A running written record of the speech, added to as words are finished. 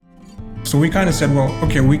So we kind of said, well,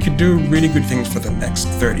 okay, we could do really good things for the next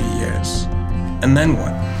 30 years. And then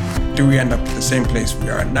what? Do we end up at the same place we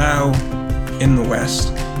are now in the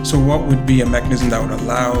West? So what would be a mechanism that would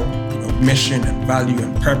allow mission and value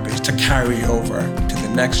and purpose to carry over to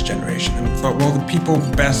the next generation? And we thought, well, the people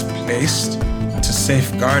best placed to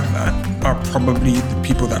safeguard that are probably the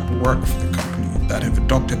people that work for the company that have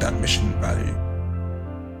adopted that mission and value.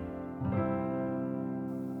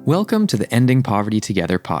 Welcome to the Ending Poverty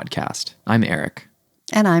Together podcast. I'm Eric.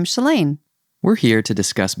 And I'm Shalane. We're here to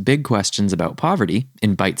discuss big questions about poverty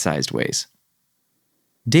in bite-sized ways.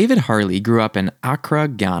 David Harley grew up in Accra,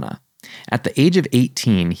 Ghana. At the age of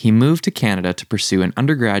 18, he moved to Canada to pursue an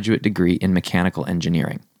undergraduate degree in mechanical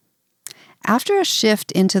engineering. After a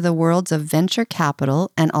shift into the worlds of venture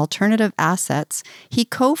capital and alternative assets, he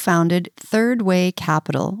co-founded Third Way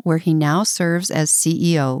Capital, where he now serves as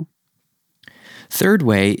CEO. Third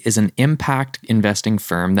Way is an impact investing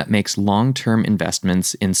firm that makes long-term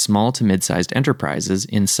investments in small to mid-sized enterprises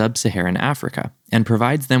in sub-Saharan Africa and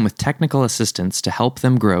provides them with technical assistance to help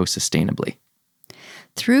them grow sustainably.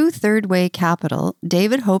 Through Third Way Capital,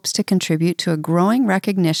 David hopes to contribute to a growing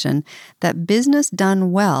recognition that business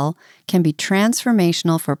done well can be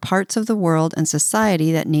transformational for parts of the world and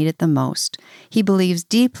society that need it the most. He believes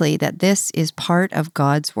deeply that this is part of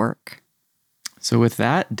God's work. So with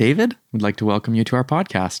that, David, we'd like to welcome you to our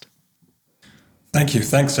podcast. Thank you.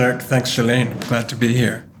 Thanks, Eric. Thanks, Shalane. Glad to be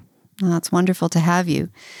here. Well, it's wonderful to have you.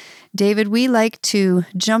 David, we like to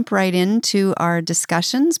jump right into our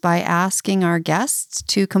discussions by asking our guests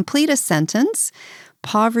to complete a sentence.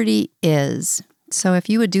 Poverty is. So if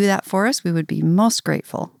you would do that for us, we would be most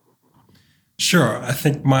grateful. Sure. I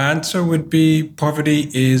think my answer would be poverty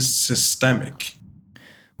is systemic.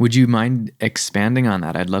 Would you mind expanding on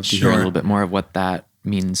that? I'd love to hear a Sure. little bit more of what that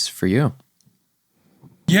means for you.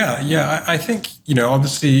 Yeah. I think,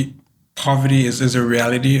 obviously poverty is a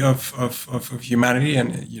reality of humanity.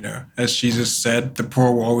 And, as Jesus said, the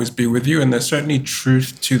poor will always be with you. And there's certainly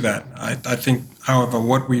truth to that. I think, however,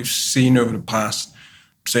 what we've seen over the past,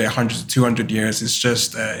 say, 100 to 200 years is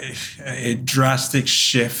just a drastic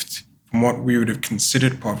shift from what we would have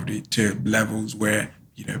considered poverty to levels where,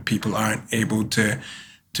 people aren't able to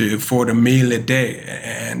afford a meal a day.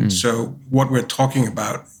 And so what we're talking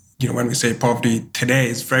about, when we say poverty today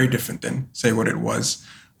is very different than, say, what it was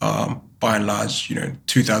by and large,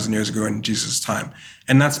 2,000 years ago in Jesus' time.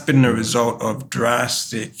 And that's been a result of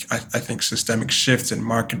drastic, I think, systemic shifts in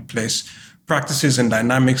marketplace practices and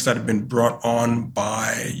dynamics that have been brought on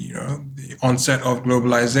by, the onset of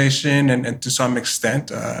globalization and to some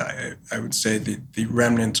extent, I would say the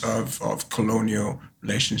remnant of colonial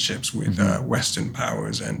relationships with Western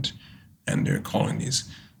powers and their colonies.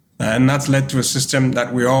 And that's led to a system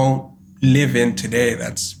that we all live in today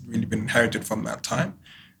that's really been inherited from that time.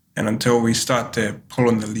 And until we start to pull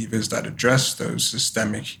on the levers that address those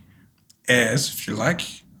systemic errors, if you like,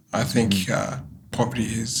 I think poverty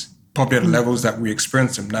is probably at levels that we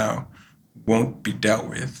experience them now won't be dealt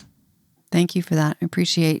with. Thank you for that. I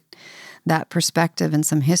appreciate that perspective and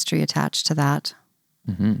some history attached to that.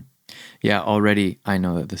 Mm-hmm. Yeah, already I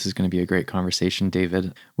know that this is going to be a great conversation,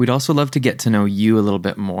 David. We'd also love to get to know you a little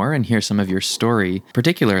bit more and hear some of your story.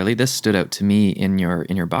 Particularly, this stood out to me in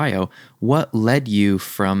your bio. What led you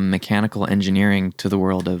from mechanical engineering to the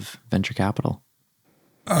world of venture capital?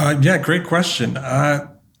 Great question.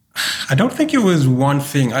 I don't think it was one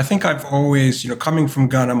thing. I think I've always, coming from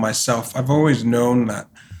Ghana myself, I've always known that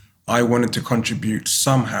I wanted to contribute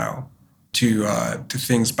somehow to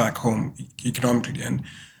things back home economically. And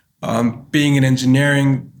being in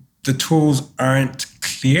engineering, the tools aren't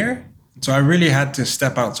clear. So I really had to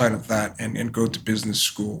step outside of that and go to business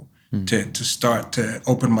school to start to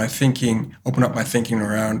open up my thinking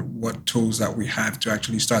around what tools that we have to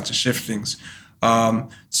actually start to shift things.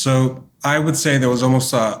 So I would say there was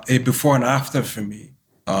almost a before and after for me.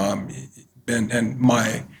 And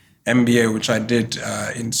my MBA, which I did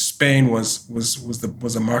in Spain,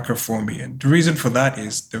 was a marker for me. And the reason for that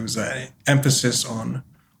is there was an emphasis on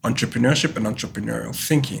entrepreneurship and entrepreneurial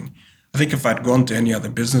thinking. I think if I'd gone to any other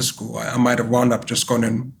business school, I might have wound up just gone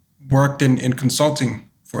and worked in consulting,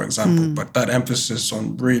 for example. But that emphasis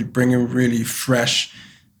on really bringing really fresh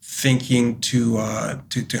thinking to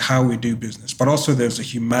how we do business. But also there's a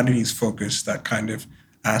humanities focus that kind of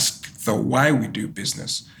asks the why we do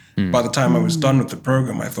business. By the time I was done with the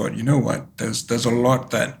program, I thought, you know what, there's a lot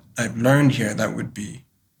that I've learned here that would be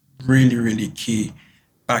really, really key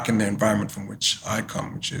back in the environment from which I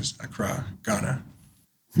come, which is Accra, Ghana.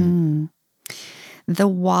 The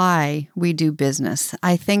why we do business.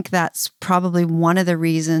 I think that's probably one of the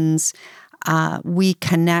reasons we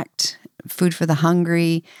connect Food for the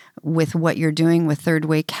Hungry, with what you're doing with Third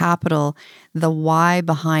Way Capital, the why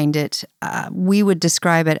behind it, we would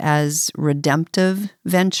describe it as redemptive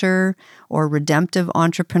venture or redemptive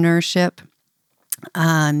entrepreneurship.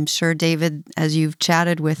 I'm sure, David, as you've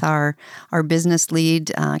chatted with our business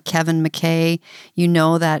lead, Kevin McKay, you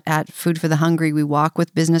know that at Food for the Hungry, we walk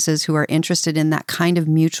with businesses who are interested in that kind of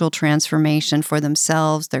mutual transformation for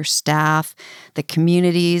themselves, their staff, the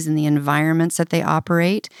communities, and the environments that they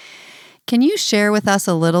operate. Can you share with us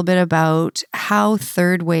a little bit about how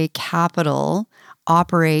Third Way Capital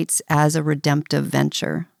operates as a redemptive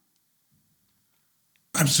venture?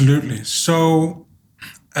 Absolutely. So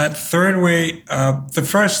at Third Way, the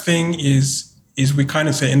first thing is we kind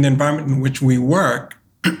of say in the environment in which we work,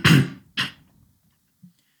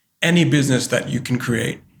 any business that you can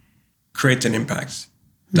create creates an impact.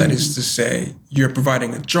 That is to say, you're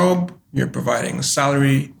providing a job, you're providing a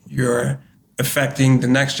salary, you're affecting the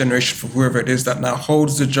next generation for whoever it is that now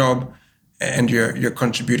holds the job, and you're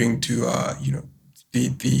contributing to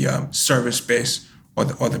the service base or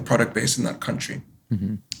the product base in that country.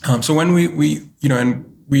 So when we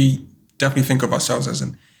definitely think of ourselves as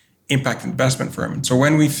an impact investment firm. And so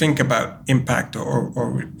when we think about impact or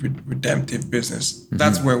redemptive business,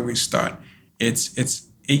 that's where we start. It's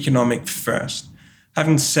economic first.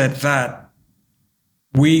 Having said that,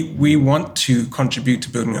 we want to contribute to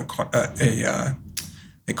building a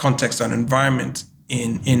context, an environment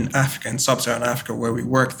in Africa, in sub-Saharan Africa, where we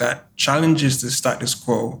work that challenges the status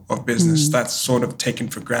quo of business that's sort of taken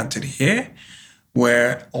for granted here,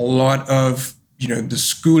 where a lot of the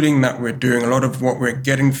schooling that we're doing, a lot of what we're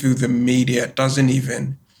getting through the media doesn't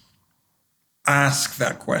even ask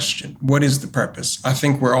that question. What is the purpose? I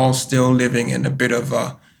think we're all still living in a bit of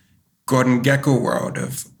a Gordon Gekko world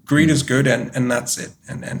of greed is good and that's it.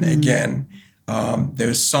 And again,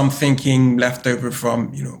 there's some thinking left over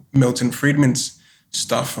from Milton Friedman's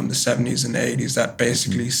stuff from the 70s and 80s that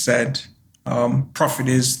basically said profit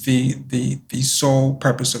is the sole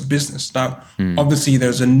purpose of business. Now, obviously,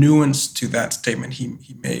 there's a nuance to that statement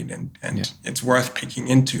he made, and it's worth picking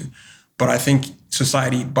into. But I think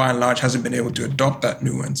society, by and large, hasn't been able to adopt that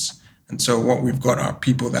nuance. And so what we've got are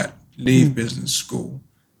people that leave business school,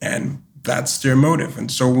 and that's their motive.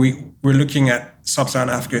 And so we're looking at sub-Saharan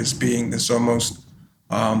Africa as being this almost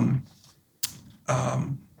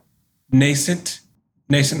nascent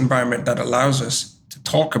environment that allows us to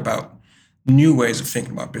talk about new ways of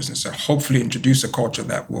thinking about business and hopefully introduce a culture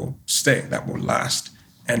that will stay, that will last,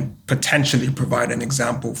 and potentially provide an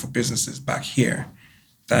example for businesses back here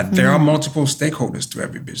that there are multiple stakeholders to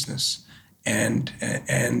every business, and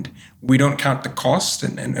we don't count the cost,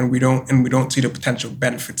 and we don't see the potential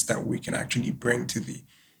benefits that we can actually bring to the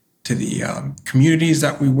communities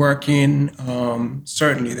that we work in.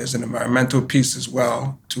 Certainly, there's an environmental piece as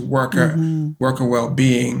well to worker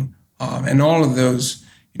well-being, and all of those.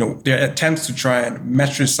 There are attempts to try and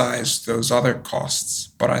metricize those other costs,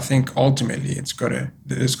 but I think ultimately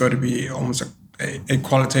there's got to be almost a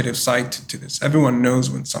qualitative side to this. Everyone knows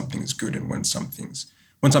when something is good and when something's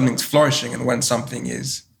flourishing and when something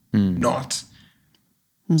is not.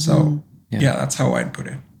 So that's how I'd put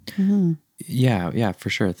it. Yeah, for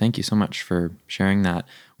sure. Thank you so much for sharing that.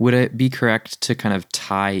 Would it be correct to kind of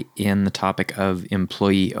tie in the topic of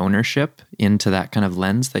employee ownership into that kind of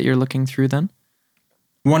lens that you're looking through then?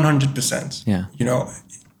 100%. Yeah.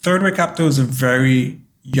 Third Way Capital is a very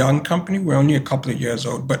young company. We're only a couple of years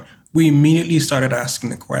old, but we immediately started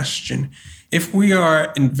asking the question, if we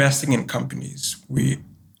are investing in companies, we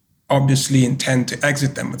obviously intend to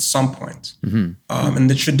exit them at some point. And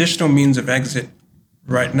the traditional means of exit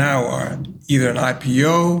right now are either an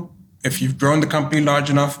IPO, if you've grown the company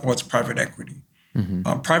large enough, or it's private equity.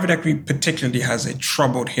 Private equity particularly has a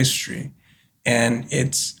troubled history, and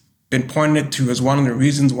it's been pointed to as one of the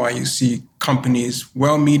reasons why you see companies,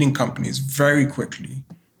 well-meaning companies, very quickly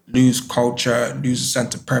lose culture, lose a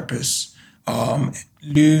sense of purpose,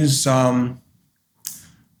 lose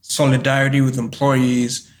solidarity with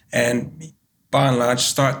employees, and by and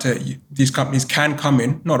large these companies can come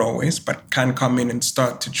in, not always, but can come in and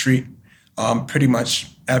start to treat pretty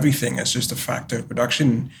much everything as just a factor of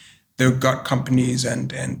production. They've got companies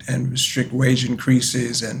and restrict wage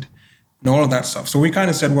increases and all of that stuff. So we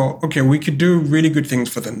kind of said, well, okay, we could do really good things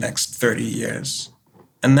for the next 30 years.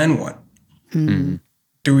 And then what?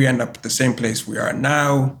 Do we end up at the same place we are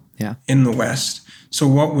now in the West? So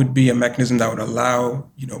what would be a mechanism that would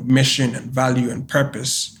allow, mission and value and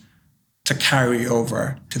purpose to carry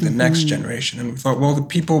over to the next generation? And we thought, well, the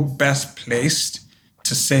people best placed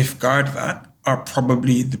to safeguard that are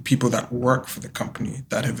probably the people that work for the company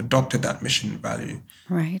that have adopted that mission and value.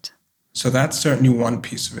 Right. So that's certainly one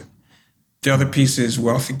piece of it. The other piece is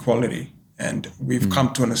wealth equality. And we've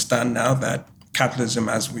come to understand now that capitalism,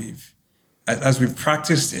 as we've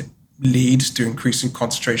practiced it, leads to increasing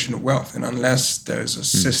concentration of wealth. And unless there's a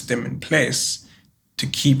system in place to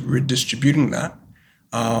keep redistributing that,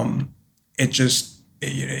 it just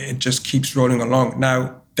keeps rolling along.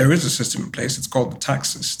 Now, there is a system in place. It's called the tax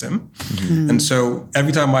system. And so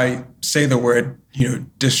every time I say the word,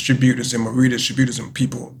 distributism or redistributism,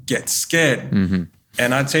 people get scared.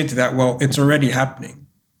 And I'd say to that, well, it's already happening.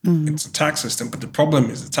 It's a tax system, but the problem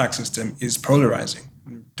is the tax system is polarizing.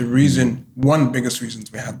 The reason, one of the biggest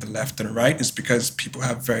reasons we have the left and the right is because people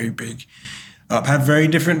have very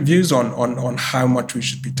different views on how much we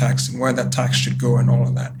should be taxed and where that tax should go and all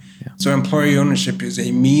of that. Yeah. So employee ownership is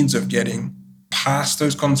a means of getting past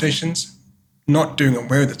those conversations, not doing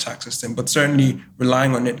away with the tax system, but certainly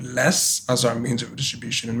relying on it less as our means of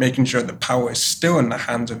distribution and making sure the power is still in the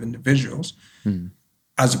hands of individuals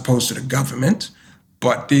as opposed to the government.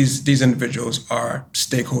 But these individuals are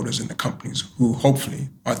stakeholders in the companies who hopefully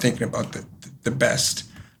are thinking about the best,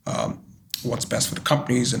 what's best for the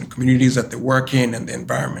companies and the communities that they work in and the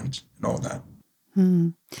environment and all that.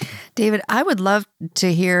 David, I would love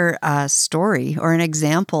to hear a story or an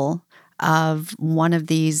example of one of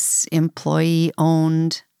these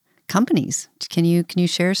employee-owned companies. Can you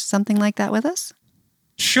share something like that with us?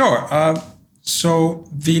 Sure. So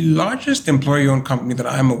the largest employee-owned company that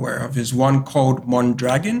I'm aware of is one called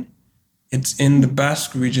Mondragon. It's in the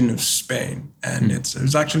Basque region of Spain, and it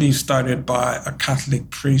was actually started by a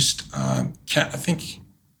Catholic priest. I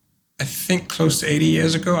think close to 80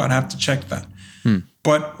 years ago. I'd have to check that.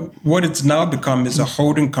 But what it's now become is a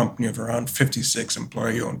holding company of around 56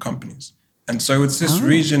 employee-owned companies. And so it's this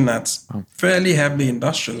region that's fairly heavily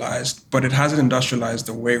industrialized, but it hasn't industrialized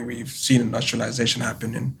the way we've seen industrialization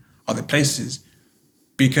happen in other places,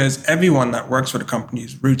 because everyone that works for the company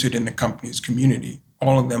is rooted in the company's community.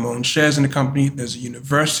 All of them own shares in the company. There's a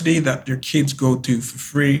university that their kids go to for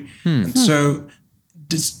free. And so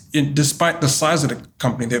despite the size of the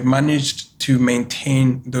company, they've managed to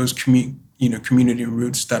maintain those community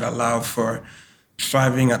roots that allow for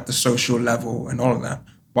thriving at the social level and all of that,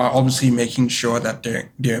 while obviously making sure that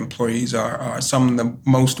their employees are some of the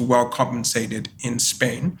most well compensated in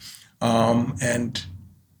Spain, and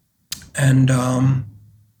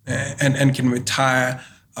can retire,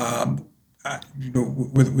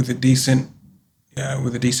 with a decent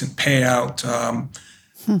payout,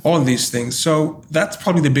 all of these things. So that's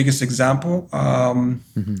probably the biggest example. And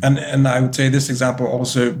I would say this example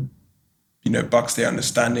also, bucks the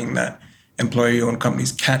understanding that employee-owned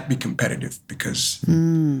companies can't be competitive because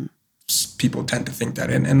people tend to think that,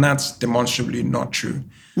 and that's demonstrably not true.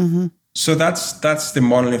 So that's the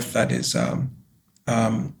monolith that is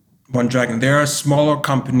Mondragon. There are smaller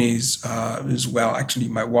companies as well. Actually,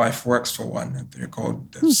 my wife works for one. They're called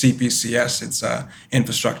CPCS. It's an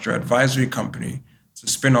infrastructure advisory company. It's a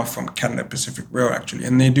spin-off from Canada Pacific Rail, actually.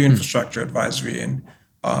 And they do infrastructure advisory in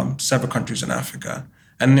several countries in Africa.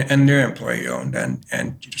 And they're employee-owned.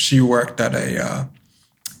 And she worked at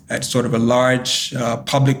sort of a large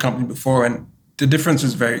public company before. And the difference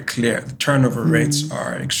is very clear. The turnover rates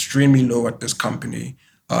are extremely low at this company.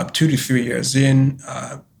 2 to 3 years in,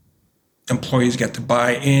 employees get to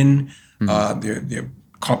buy in. They're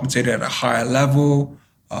compensated at a higher level.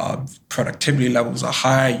 Productivity levels are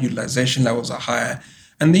higher. Utilization levels are higher.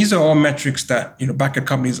 And these are all metrics that, back at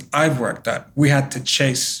companies I've worked at, we had to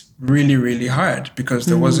chase really, really hard because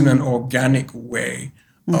there wasn't an organic way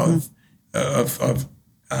of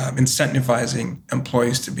incentivizing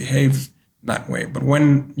employees to behave that way. But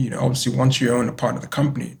when, obviously once you own a part of the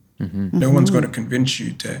company, no one's going to convince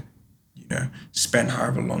you to, spend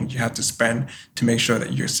however long you have to spend to make sure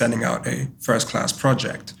that you're sending out a first-class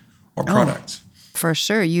project or product. For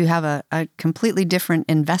sure. You have a completely different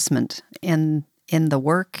investment in the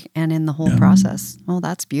work and in the whole process. Oh,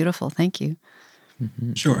 that's beautiful. Thank you.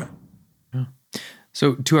 Sure. Yeah.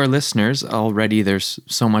 So to our listeners, already there's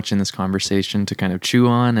so much in this conversation to kind of chew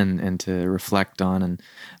on and to reflect on, and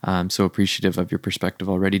I'm so appreciative of your perspective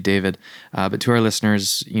already, David. But to our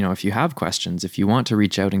listeners, if you have questions, if you want to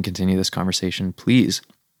reach out and continue this conversation, please,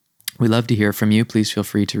 we'd love to hear from you. Please feel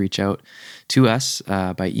free to reach out to us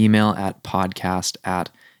by email at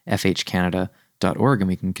podcast@fhcanada.org, and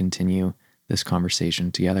we can continue this conversation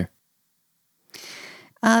together.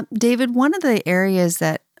 David, one of the areas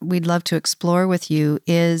that we'd love to explore with you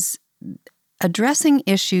is addressing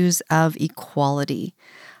issues of equality.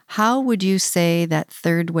 How would you say that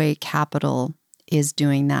Third Way Capital is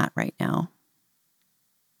doing that right now?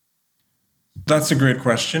 That's a great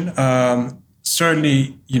question.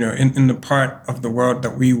 Certainly, in the part of the world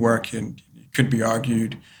that we work in, it could be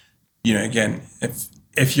argued again,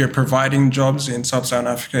 if you're providing jobs in Sub-Saharan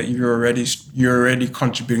Africa, you're already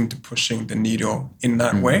contributing to pushing the needle in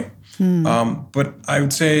that way. But I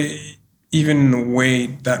would say even in the way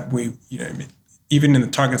that we, even in the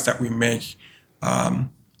targets that we make.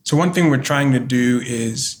 So one thing we're trying to do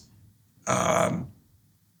is, how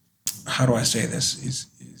do I say this? Is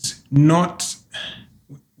not,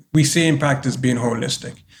 we see impact as being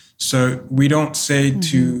holistic. So we don't say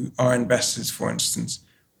to our investors, for instance,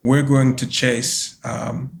 we're going to chase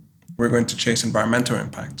environmental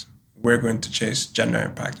impact. We're going to chase gender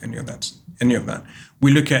impact, any of that.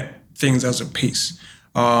 We look at things as a piece.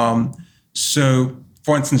 So,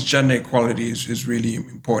 for instance, gender equality is really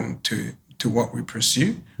important to what we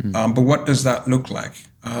pursue. But what does that look like?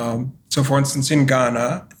 So, for instance, in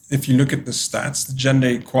Ghana, if you look at the stats, the gender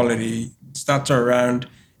equality stats are around,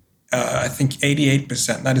 I think,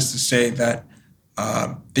 88%. That is to say that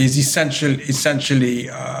there's essentially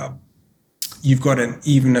you've got an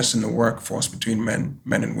evenness in the workforce between men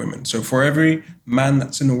and women. So for every man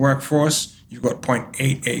that's in the workforce, you've got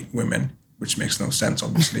 0.88 women, which makes no sense,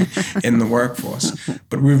 obviously, in the workforce.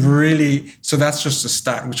 But so that's just a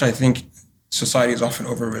stat, which I think society is often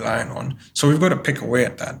over-reliant on. So we've got to pick away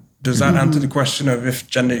at that. Does that answer the question of if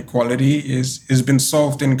gender equality is been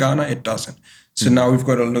solved in Ghana? It doesn't. So now we've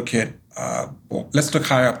got to look at, let's look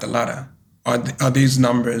higher up the ladder. Do these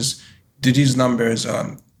numbers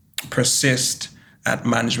persist at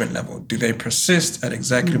management level? Do they persist at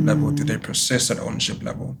executive level? Do they persist at ownership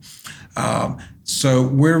level? So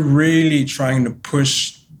we're really trying to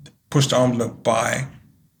push the envelope by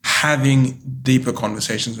having deeper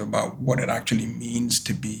conversations about what it actually means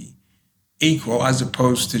to be equal, as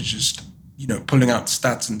opposed to just pulling out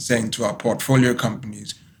stats and saying to our portfolio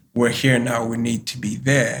companies, we're here now, we need to be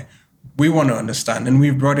there. We want to understand, and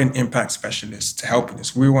we've brought in impact specialists to help with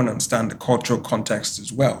this. We want to understand the cultural context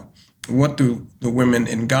as well. What do the women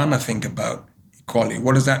in Ghana think about equality?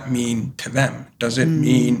 What does that mean to them? Does it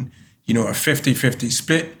mean, a 50-50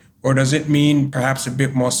 split? Or does it mean perhaps a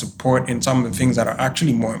bit more support in some of the things that are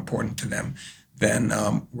actually more important to them than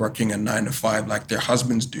working a 9 to 5 like their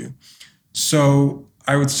husbands do? So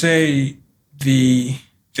I would say the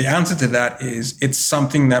answer to that is it's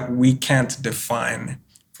something that we can't define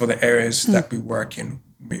for the areas that we work in.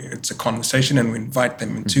 It's a conversation, and we invite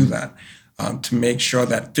them into that to make sure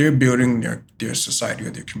that they're building their society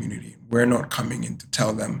or their community. We're not coming in to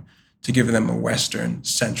tell them, to give them a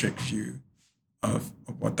Western-centric view of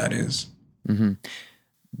what that is. Mm-hmm.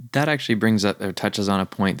 That actually brings up or touches on a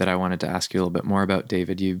point that I wanted to ask you a little bit more about,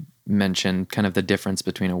 David. You mentioned kind of the difference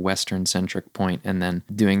between a Western-centric point and then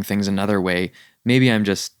doing things another way. Maybe I'm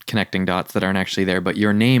just connecting dots that aren't actually there, but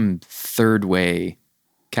your name, Third Way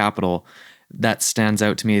Capital, that stands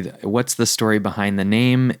out to me. What's the story behind the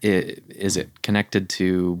name? Is it connected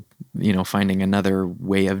to, finding another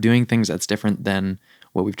way of doing things that's different than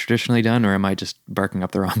what we've traditionally done, or am I just barking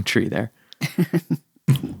up the wrong tree there?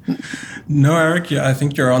 No, Eric, yeah, I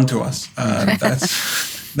think you're onto us.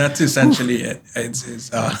 That's essentially it.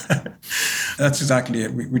 That's exactly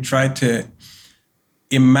it. We try to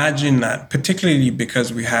imagine that, particularly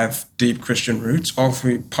because we have deep Christian roots. All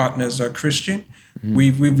three partners are Christian. Mm-hmm.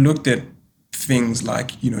 We've looked at things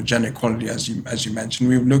like gender equality, as you mentioned.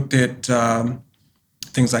 We've looked at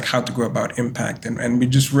things like how to go about impact, and we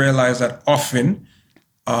just realized that often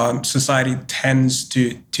society tends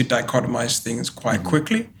to dichotomize things quite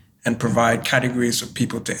quickly and provide categories for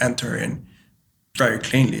people to enter in very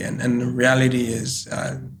cleanly. And the reality is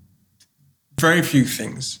very few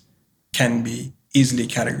things can be easily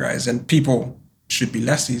categorized, and people should be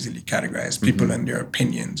less easily categorized, people and their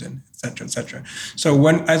opinions, and et cetera, et cetera. So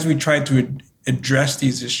as we try to address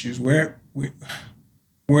these issues, we're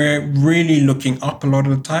really looking up a lot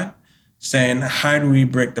of the time, saying, how do we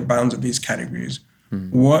break the bounds of these categories?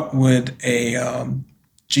 What would a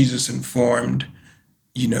Jesus-informed,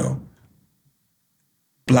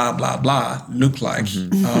 blah, blah, blah look like?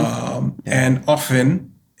 And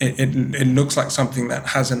often it looks like something that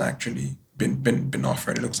hasn't actually been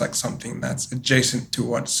offered. It looks like something that's adjacent to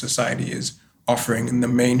what society is offering in the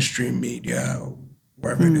mainstream media, or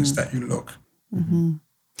wherever it is that you look.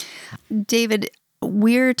 Mm-hmm. David,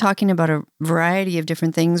 we're talking about a variety of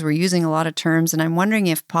different things. We're using a lot of terms, and I'm wondering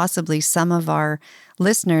if possibly some of our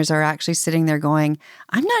listeners are actually sitting there going,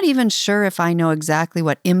 I'm not even sure if I know exactly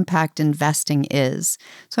what impact investing is.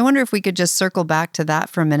 So I wonder if we could just circle back to that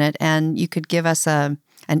for a minute, and you could give us an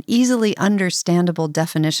easily understandable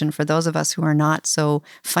definition for those of us who are not so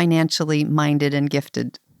financially minded and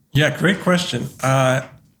gifted. Yeah, great question.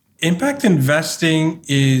 Impact investing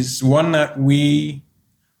is one that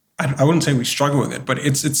I wouldn't say we struggle with it, but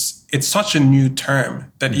it's such a new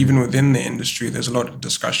term that even within the industry, there's a lot of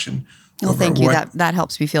discussion. Well, thank you. That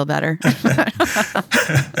helps me feel better.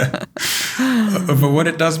 Over what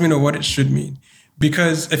it does mean or what it should mean.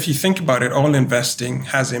 Because if you think about it, all investing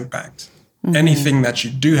has impact. Anything that you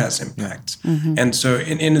do has impact. And so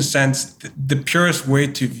in a sense, the purest way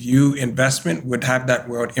to view investment would have that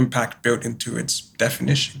word impact built into its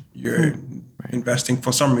definition. You're investing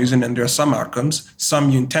for some reason, and there are some outcomes,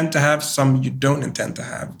 some you intend to have, some you don't intend to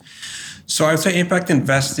have. So I would say impact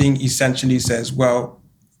investing essentially says, well,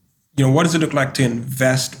 what does it look like to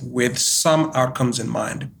invest with some outcomes in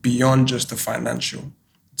mind beyond just the financial?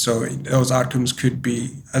 So those outcomes could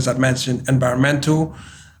be, as I mentioned, environmental,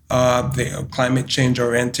 they are climate change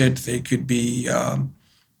oriented. They could be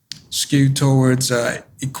skewed towards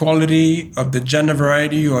equality of the gender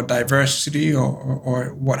variety or diversity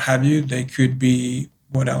or what have you. They could be,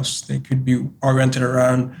 what else? They could be oriented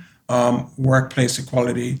around workplace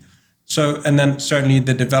equality. So, and then certainly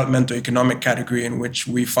the developmental economic category in which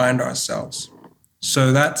we find ourselves.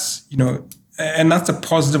 So that's, and that's a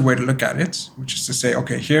positive way to look at it, which is to say,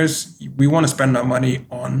 okay, we want to spend our money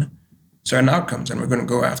on certain outcomes, and we're going to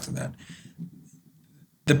go after that.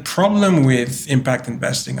 The problem with impact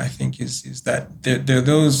investing, I think, is that there are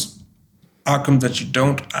those outcomes that you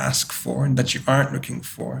don't ask for and that you aren't looking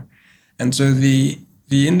for. And so the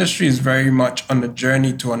industry is very much on a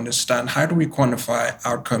journey to understand how do we quantify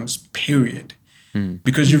outcomes, period.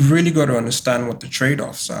 Because you've really got to understand what the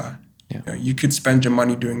trade-offs are. Yeah. You could spend your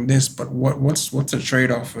money doing this, but what's the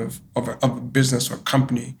trade-off of a business or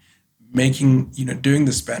company making, doing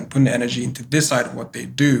the spend, putting the energy into this side of what they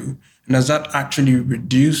do? And does that actually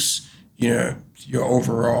reduce, your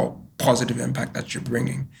overall positive impact that you're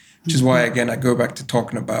bringing? Which is why, again, I go back to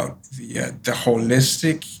talking about the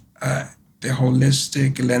holistic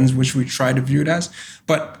lens which we try to view it as.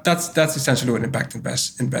 But that's essentially what impact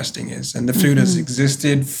investing is. And the field has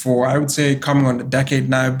existed for, I would say, coming on a decade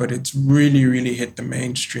now, but it's really, really hit the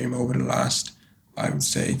mainstream over the last, I would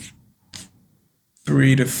say,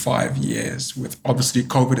 3 to 5 years, with obviously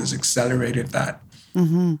COVID has accelerated that.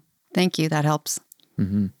 Thank you. That helps.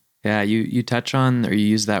 Yeah, you touch on, or you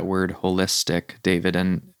use that word holistic, David.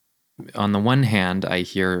 And on the one hand, I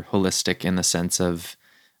hear holistic in the sense of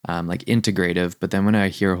like integrative, but then when I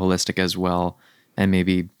hear holistic as well, and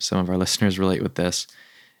maybe some of our listeners relate with this,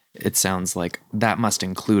 it sounds like that must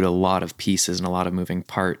include a lot of pieces and a lot of moving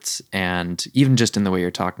parts. And even just in the way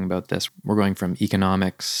you're talking about this, we're going from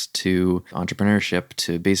economics to entrepreneurship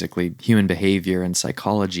to basically human behavior and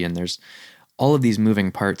psychology. And there's all of these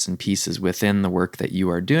moving parts and pieces within the work that you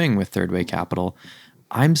are doing with Third Way Capital.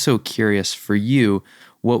 I'm so curious for you,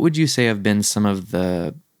 what would you say have been some of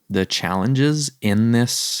the challenges in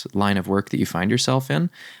this line of work that you find yourself in,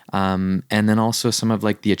 and then also some of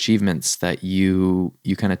like the achievements that you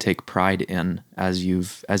kind of take pride in as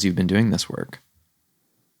you've been doing this work?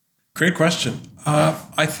 Great question.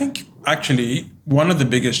 I think actually one of the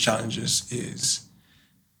biggest challenges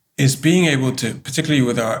is being able to, particularly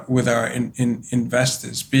with our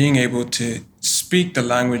investors, being able to speak the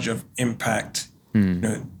language of impact,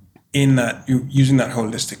 in that using that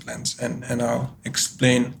holistic lens, and I'll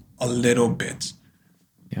explain a little bit.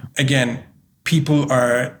 Yeah. Again, people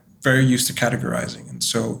are very used to categorizing, and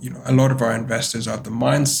so a lot of our investors are of the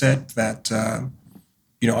mindset that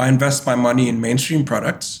I invest my money in mainstream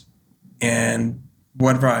products, and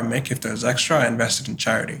whatever I make, if there's extra, I invest it in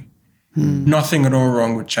charity. Nothing at all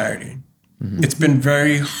wrong with charity. It's been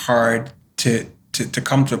very hard to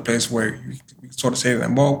come to a place where you sort of say to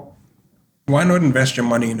them, well, why not invest your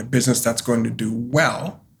money in a business that's going to do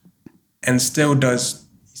well and still does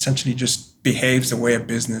essentially just behaves the way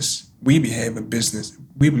we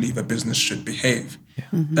believe a business should behave. Yeah.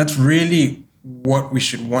 That's really what we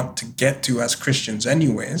should want to get to as Christians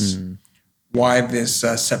anyways. Why this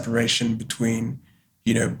separation between,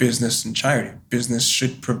 business and charity. Business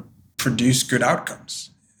should produce good outcomes.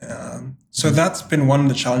 So that's been one of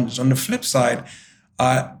the challenges. On the flip side,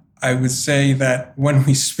 I would say that when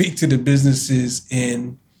we speak to the businesses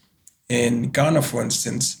in Ghana, for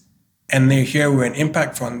instance, and they hear we're an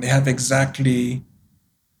impact fund, they have exactly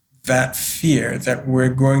that fear that we're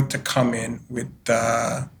going to come in with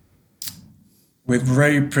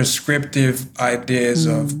very prescriptive ideas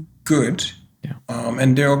of good. Yeah.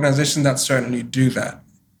 And there are organizations that certainly do that,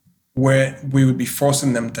 where we would be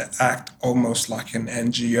forcing them to act almost like an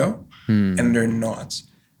NGO, and they're not.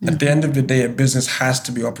 At the end of the day, a business has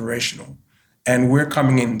to be operational. And we're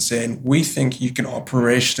coming in and saying, we think you can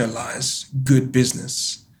operationalize good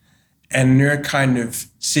business. And they're kind of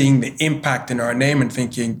seeing the impact in our name and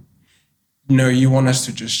thinking, no, you want us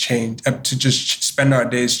to just to just spend our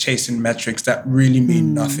days chasing metrics that really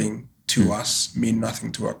mean nothing to us, mean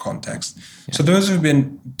nothing to our context. Yeah. So those have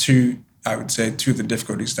been two of the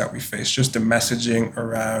difficulties that we face, just the messaging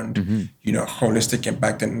around, holistic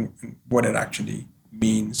impact and what it actually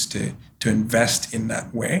means to invest in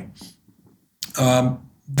that way.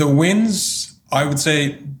 The wins, I would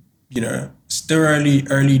say, still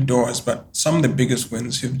early doors, but some of the biggest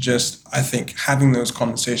wins have just, I think, having those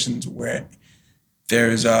conversations where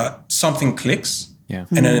there's something clicks and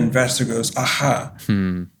an investor goes, aha,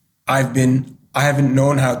 I haven't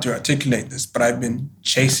known how to articulate this, but I've been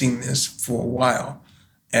chasing this for a while.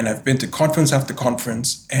 And I've been to conference after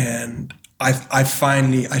conference, and I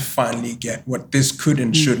finally get what this could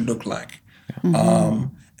and should look like.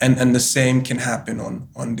 And the same can happen on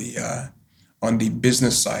the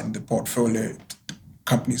business side, the portfolio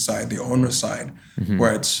company side, the owner side,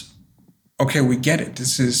 where it's, okay, we get it.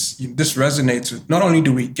 This resonates with, not only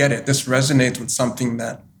do we get it, this resonates with something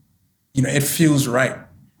that, it feels right,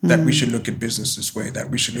 that we should look at business this way, that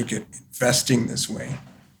we should look at investing this way.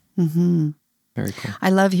 Very cool. I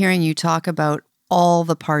love hearing you talk about all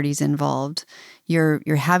the parties involved. You're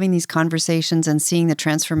having these conversations and seeing the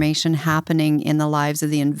transformation happening in the lives of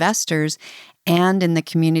the investors and in the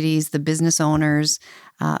communities, the business owners.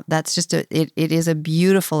 That's just it is a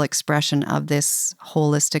beautiful expression of this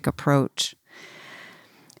holistic approach.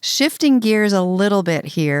 Shifting gears a little bit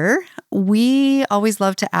here, we always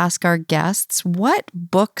love to ask our guests, what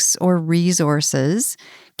books or resources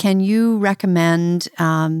can you recommend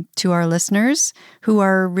to our listeners who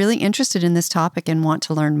are really interested in this topic and want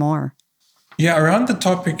to learn more? Yeah, around the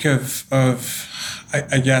topic of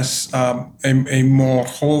I guess, a more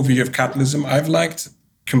whole view of capitalism, I've liked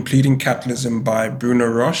Completing Capitalism by Bruno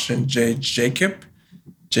Roche and Jay Jacob.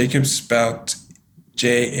 Jacob's spelled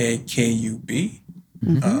Jakub.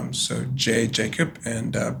 So Jay Jacob,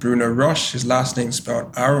 and Bruno Roche, his last name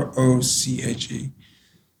spelled Roche.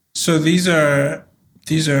 So these are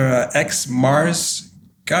ex-Mars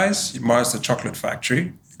guys, Mars the Chocolate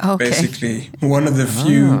Factory. Okay. Basically one of the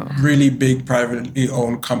few really big privately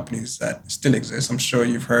owned companies that still exist. I'm sure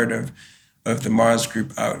you've heard of the Mars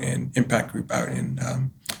Group Impact Group out in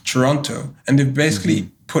Toronto. And they've basically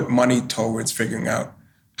put money towards figuring out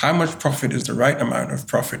how much profit is the right amount of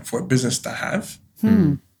profit for a business to have.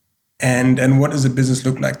 And what does a business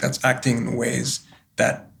look like that's acting in ways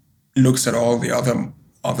that looks at all the other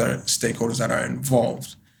stakeholders that are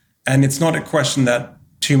involved. And it's not a question that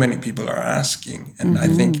too many people are asking. And I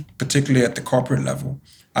think particularly at the corporate level,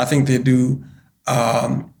 I think they do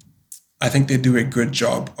a good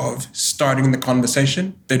job of starting the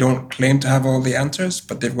conversation. They don't claim to have all the answers,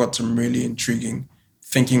 but they've got some really intriguing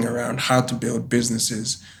thinking around how to build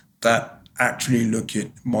businesses that actually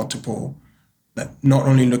not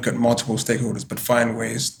only look at multiple stakeholders, but find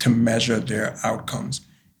ways to measure their outcomes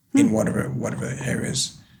in whatever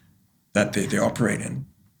areas that they operate in.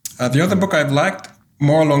 The other book I've liked,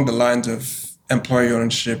 more along the lines of employee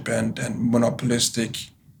ownership and monopolistic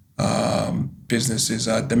businesses,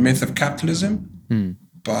 The Myth of Capitalism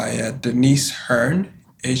by Denise Hearn,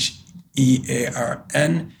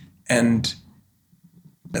 Hearn, and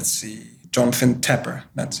Jonathan Tepper,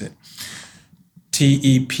 that's it.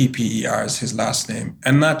 Tepper is his last name.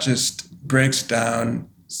 And that just breaks down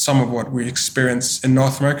some of what we experience in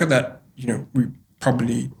North America that, we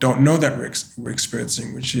probably don't know that we're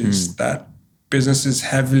experiencing, which is that business is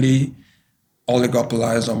heavily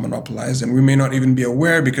oligopolized or monopolized. And we may not even be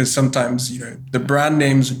aware because sometimes, the brand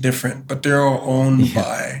names are different, but they're all owned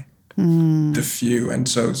by the few. And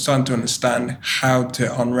so starting to understand how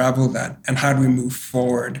to unravel that and how do we move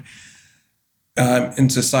forward in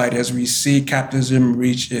society as we see capitalism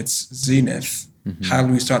reach its zenith. How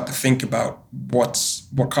do we start to think about what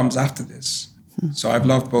comes after this? So I've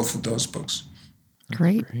loved both of those books.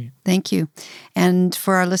 Great. Thank you. And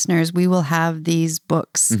for our listeners, we will have these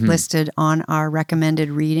books listed on our recommended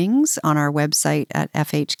readings on our website at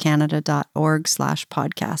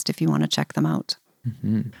fhcanada.org/podcast if you want to check them out.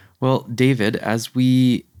 Well, David, as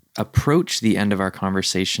we approach the end of our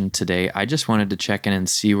conversation today, I just wanted to check in and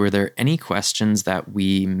see, were there any questions that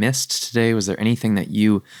we missed today? Was there anything that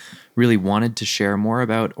you really wanted to share more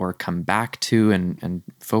about or come back to and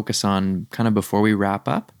focus on kind of before we wrap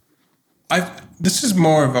up? This is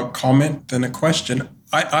more of a comment than a question.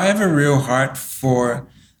 I have a real heart for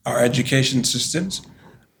our education systems.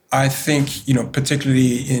 I think,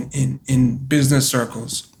 particularly in business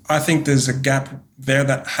circles, I think there's a gap there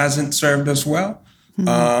that hasn't served us well.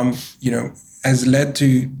 Has led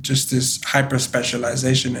to just this hyper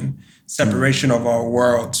specialization and separation of our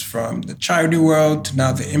worlds, from the charity world to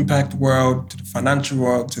now the impact world to the financial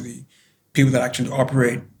world to the people that actually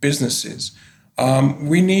operate businesses.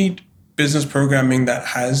 We need business programming that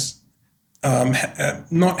has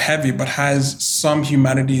not heavy, but has some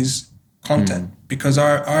humanities content, because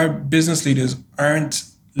our business leaders aren't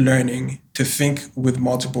learning to think with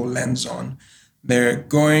multiple lens on. They're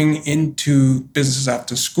going into businesses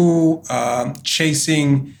after school,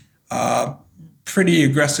 chasing pretty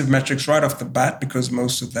aggressive metrics right off the bat, because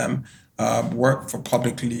most of them work for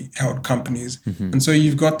publicly held companies. And so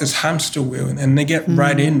you've got this hamster wheel, and they get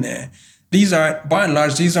right in there. These are, by and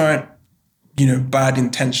large, these aren't, bad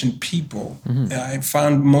intentioned people. I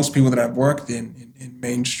found most people that I've worked in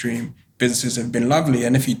mainstream businesses have been lovely.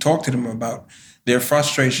 And if you talk to them about their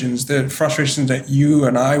frustrations that you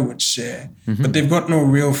and I would share, but they've got no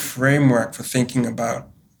real framework for thinking about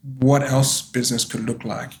what else business could look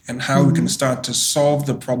like and how we can start to solve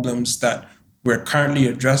the problems that we're currently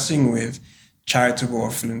addressing with charitable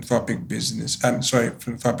or philanthropic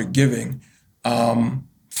giving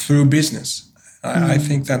through business. I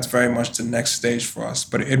think that's very much the next stage for us,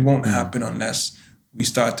 but it won't happen unless we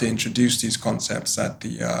start to introduce these concepts at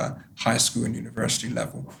the high school and university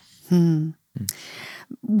level.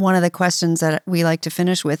 One of the questions that we like to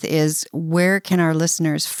finish with is, where can our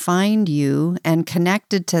listeners find you? And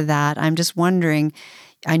connected to that, I'm just wondering,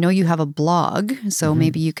 I know you have a blog, so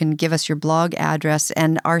maybe you can give us your blog address.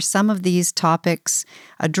 And are some of these topics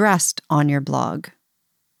addressed on your blog?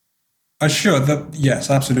 Sure. Yes,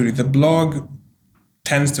 absolutely. The blog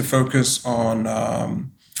tends to focus on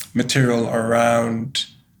material around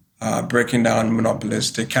breaking down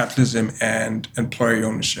monopolistic capitalism and employee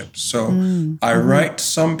ownership. So I write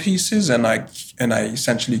some pieces, and I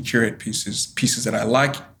essentially curate pieces that I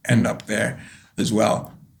like end up there as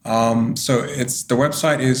well. So the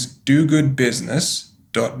website is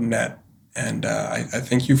dogoodbusiness.net, and I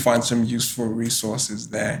think you find some useful resources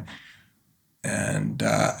there. And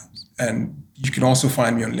you can also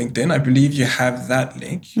find me on LinkedIn. I believe you have that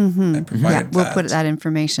link. I provided we'll put that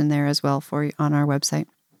information there as well for you on our website.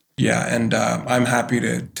 Yeah, and I'm happy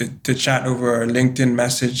to chat over a LinkedIn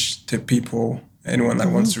message to people. Anyone that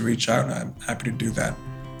wants to reach out, I'm happy to do that.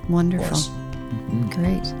 Wonderful.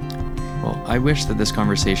 Great. Well, I wish that this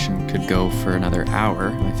conversation could go for another hour.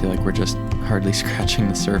 I feel like we're just hardly scratching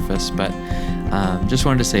the surface, but just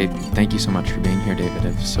wanted to say thank you so much for being here, David.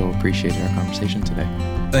 I've so appreciated our conversation today.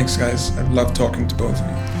 Thanks, guys. I've loved talking to both of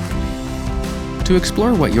you. To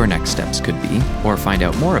explore what your next steps could be, or find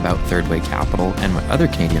out more about Third Way Capital and what other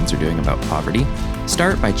Canadians are doing about poverty,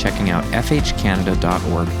 start by checking out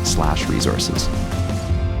fhcanada.org/resources.